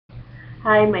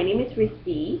Hi, my name is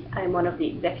Rizky. I'm one of the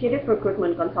executive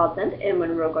recruitment consultants in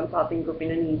Monroe Consulting Group,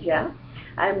 Indonesia.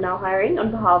 I'm now hiring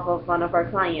on behalf of one of our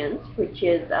clients, which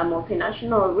is a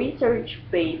multinational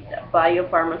research-based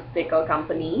biopharmaceutical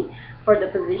company for the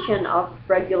position of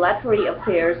Regulatory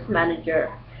Affairs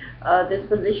Manager. This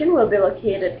position will be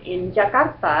located in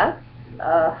Jakarta.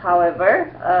 However,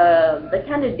 the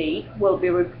candidate will be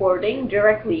reporting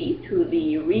directly to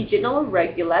the Regional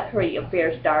Regulatory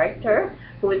Affairs Director,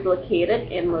 who is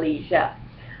located in Malaysia.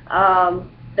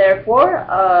 Therefore,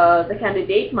 the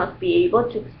candidate must be able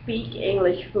to speak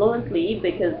English fluently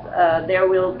because there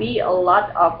will be a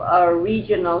lot of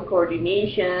regional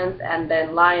coordinations and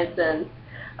then liaisons.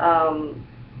 Um,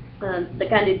 the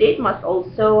candidate must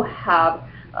also have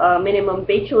a minimum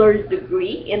bachelor's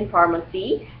degree in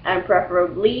pharmacy and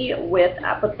preferably with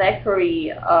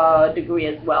apothecary degree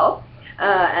as well.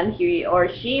 And he or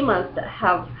she must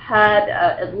have had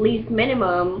at least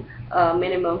minimum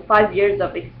 5 years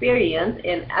of experience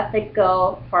in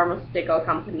ethical pharmaceutical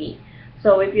company.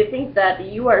 So if you think that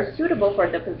you are suitable for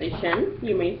the position,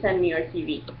 you may send me your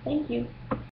CV. Thank you.